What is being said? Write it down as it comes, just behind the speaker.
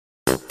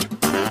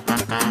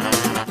Hi,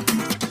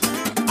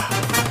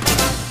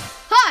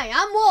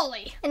 I'm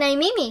Wally. And I'm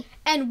Mimi.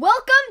 And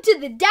welcome to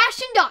the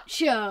Dash and Dot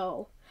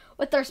Show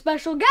with our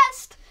special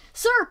guest,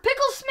 Sir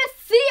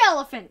Picklesmith the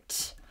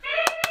Elephant.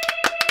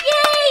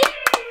 Yay!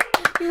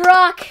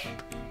 Rock!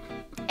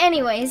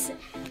 Anyways,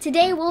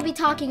 today we'll be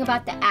talking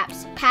about the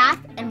apps Path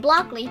and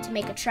Blockly to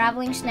make a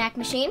traveling snack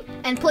machine.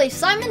 And play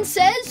Simon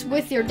Says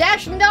with your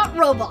Dash and Dot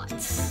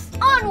robots.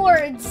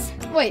 Onwards!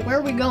 Wait, where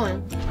are we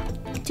going?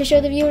 To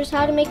show the viewers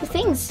how to make the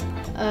things.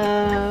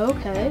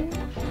 Okay.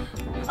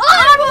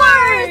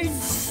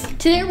 Onwards!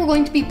 Today we're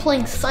going to be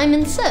playing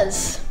Simon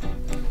Says.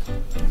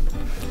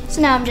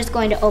 So now I'm just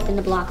going to open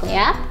the Blockly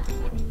app.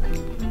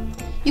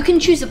 You can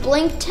choose a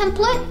blank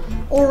template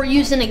or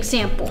use an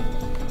example.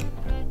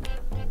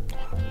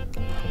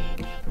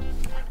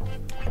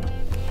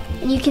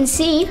 And you can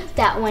see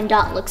that when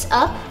Dot looks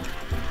up,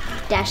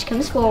 Dash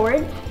comes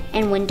forward,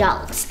 and when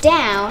Dot looks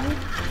down,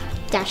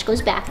 Dash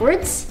goes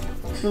backwards.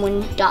 And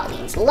when Dot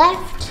leans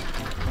left,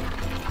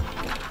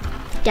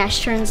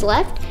 Dash turns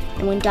left,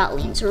 and when Dot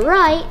leans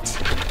right,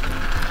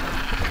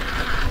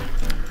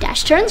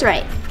 Dash turns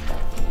right.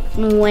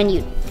 And when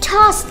you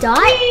toss Dot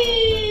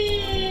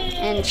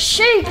and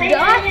shake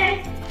Dot,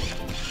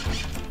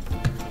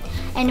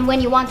 and when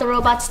you want the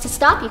robots to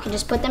stop, you can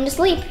just put them to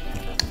sleep.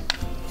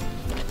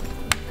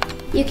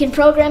 You can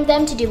program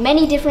them to do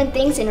many different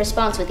things in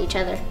response with each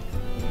other.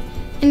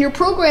 And your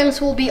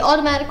programs will be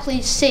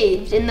automatically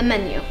saved in the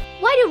menu.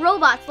 Why do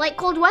robots like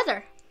cold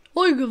weather?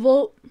 I give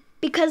up.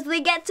 Because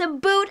they get to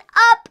boot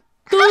up.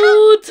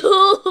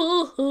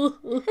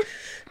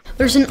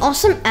 There's an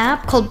awesome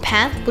app called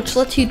Path, which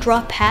lets you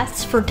draw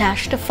paths for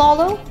Dash to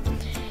follow.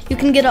 You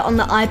can get it on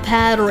the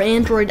iPad or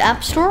Android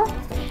App Store,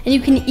 and you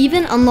can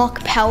even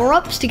unlock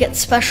power-ups to get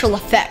special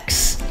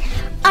effects.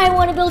 I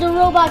want to build a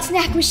robot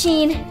snack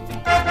machine.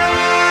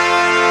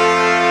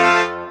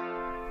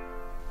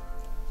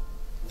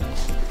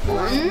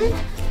 One,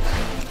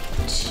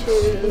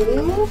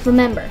 two.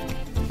 Remember,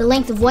 the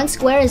length of one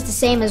square is the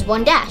same as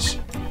one dash.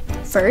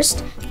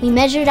 First, we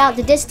measured out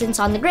the distance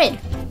on the grid.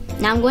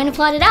 Now I'm going to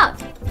plot it out.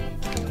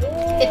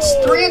 It's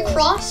 3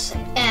 across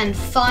and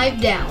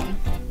 5 down.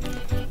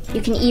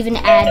 You can even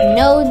add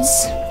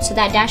nodes so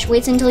that Dash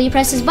waits until you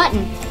press his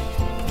button.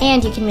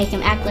 And you can make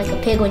him act like a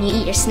pig when you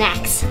eat your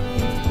snacks.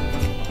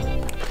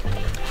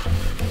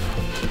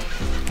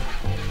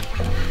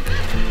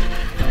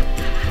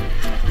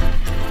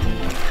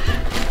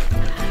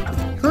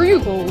 Here you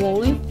go,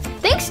 Wally.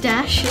 Thanks,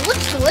 Dash. It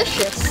looks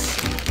delicious.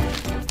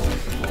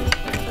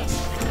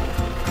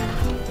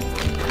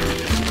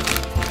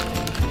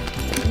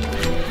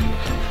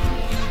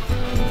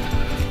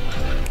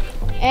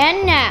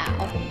 And now,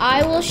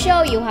 I will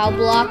show you how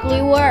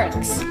Blockly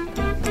works.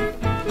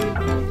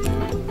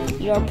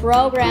 Your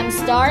program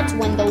starts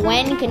when the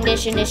when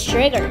condition is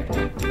triggered.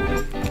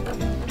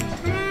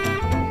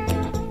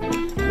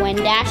 When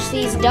Dash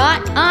sees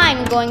Dot,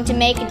 I'm going to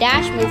make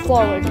Dash move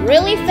forward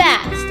really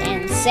fast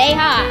and say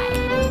hi.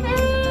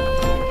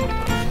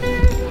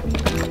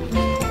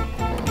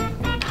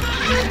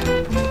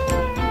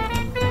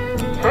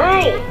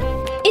 Hi.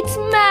 It's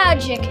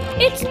magic!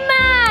 It's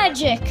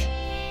magic!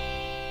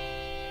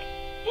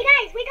 Hey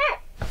guys, wake up!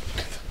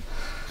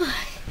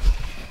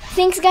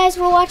 Thanks guys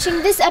for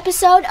watching this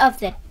episode of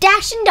the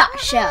Dash and Dot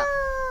Show.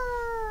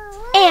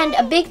 And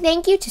a big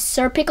thank you to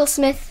Sir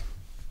Picklesmith.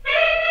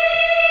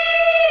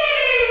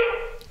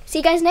 See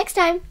you guys next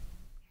time.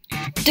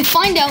 To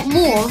find out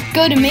more,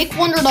 go to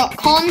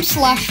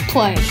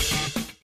makewonder.com/play.